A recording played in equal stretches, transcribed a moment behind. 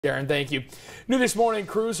Darren, thank you. New this morning,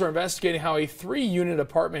 crews are investigating how a 3-unit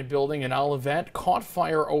apartment building in Olivet caught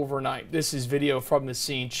fire overnight. This is video from the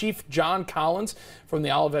scene. Chief John Collins from the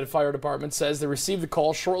Olivet Fire Department says they received the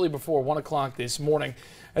call shortly before 1 o'clock this morning.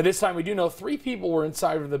 At this time, we do know 3 people were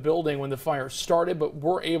inside of the building when the fire started, but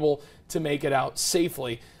were able to make it out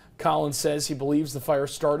safely. Collins says he believes the fire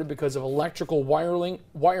started because of electrical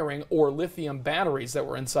wiring or lithium batteries that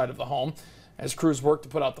were inside of the home. As crews work to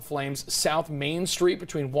put out the flames, South Main Street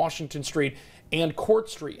between Washington Street and Court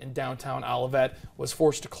Street in downtown Olivet was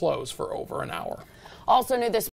forced to close for over an hour. Also new this